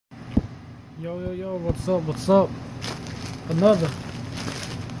Yo, what's up? Another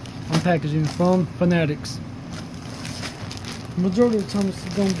unpackaging from Fanatics. Majority of the time it's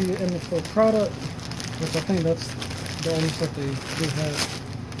going to be an NFL product, which I think that's the only stuff they do have.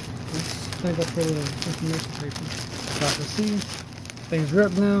 I think that's for the information paper. Got to see things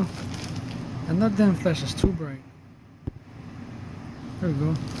ripped now, and that damn flash is too bright. There we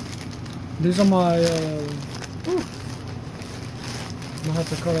go. These are my I'm gonna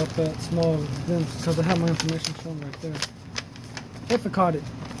have to cut out that small dent because I have my information shown right there. If I caught it.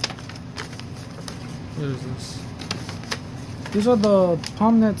 What is this? These are the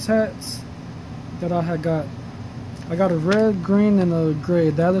Palmnets hats that I had got. I got a red, green, and a gray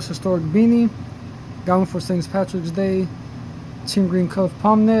Dallas historic beanie. Got one for St. Patrick's Day. Team green cuff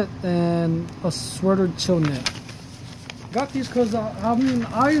palmnet and a sweater chill net. Got these because I mean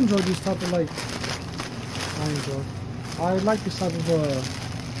I enjoy these type of I like this type of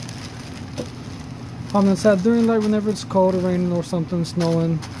palmnets hat during like whenever it's cold or raining or something,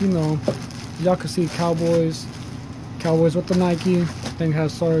 snowing. You know, y'all can see Cowboys with the Nike thing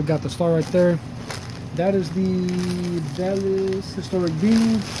has got the star right there. That is the Dallas historic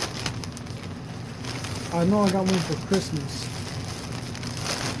beanie. I know I got one for Christmas.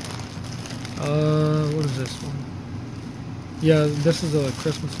 What is this one? Yeah, this is a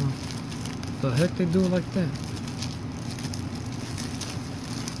Christmas one. The heck they do it like that?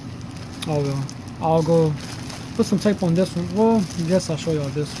 Oh well, I'll go put some tape on this one. Well, I guess I'll show y'all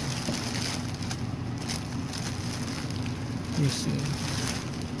this one. Let me see.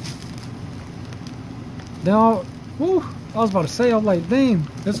 Now, whoo, I was about to say, I'm like, dang,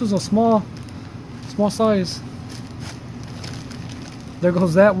 this was a small size. There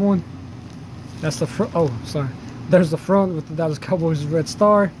goes that one. That's the front. Oh, sorry. There's the front with the Dallas Cowboys red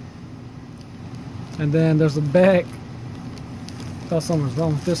star. And then there's the back. Thought something was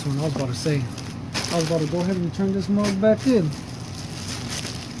wrong with this one. I was about to say. I was about to go ahead and turn this mug back in.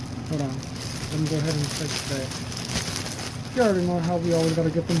 Hold on. Let me go ahead and take it back. You already know how we always gotta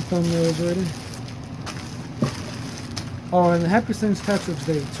get them thumbnails ready. Oh, and happy St. Patrick's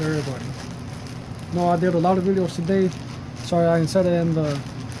Day to everybody. No, I did a lot of videos today. Sorry I didn't say it in the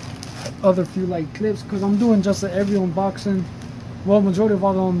other few like clips because I'm doing just every unboxing. Well, majority of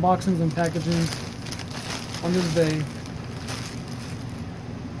all the unboxings and packaging on this day.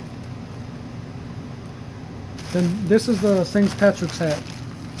 Then this is the St. Patrick's hat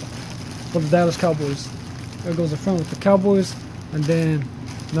for the Dallas Cowboys. There goes the front with the Cowboys and then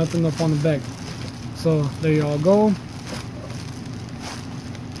nothing up on the back. So there you all go.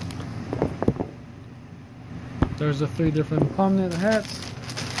 There's the 3 different palmnet hats.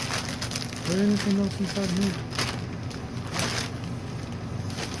 Is there anything else inside here?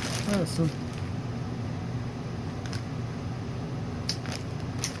 Awesome.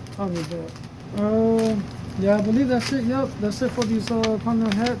 I don't need that. Yeah, I believe that's it. Yep, that's it for these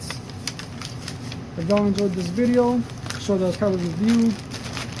palmnet hats. If y'all enjoyed this video, show the cover review,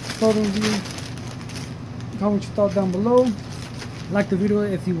 photo review. Comment your thought down below. Like the video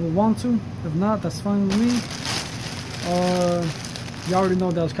if you would want to. If not, that's fine with me. You already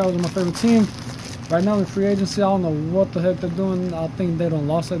know Dallas Cowboys are my favorite team. Right now in free agency, I don't know what the heck they're doing. I think they don't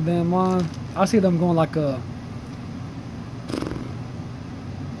lost their damn mind. I see them going like a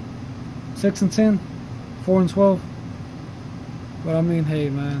 6-10, 4-12. But I mean, hey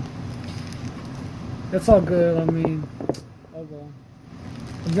man, it's all good. I mean, oh well.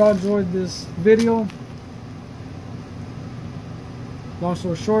 If y'all enjoyed this video, long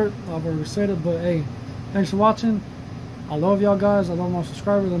story short, I've already said it, but hey, thanks for watching. I love y'all guys. I love my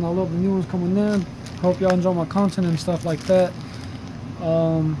subscribers, and I love the new ones coming in. Hope y'all enjoy my content and stuff like that.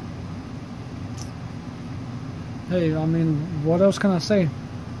 Hey, I mean, what else can I say?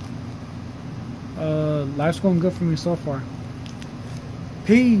 Life's going good for me so far.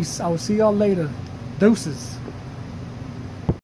 Peace. I will see y'all later. Deuces.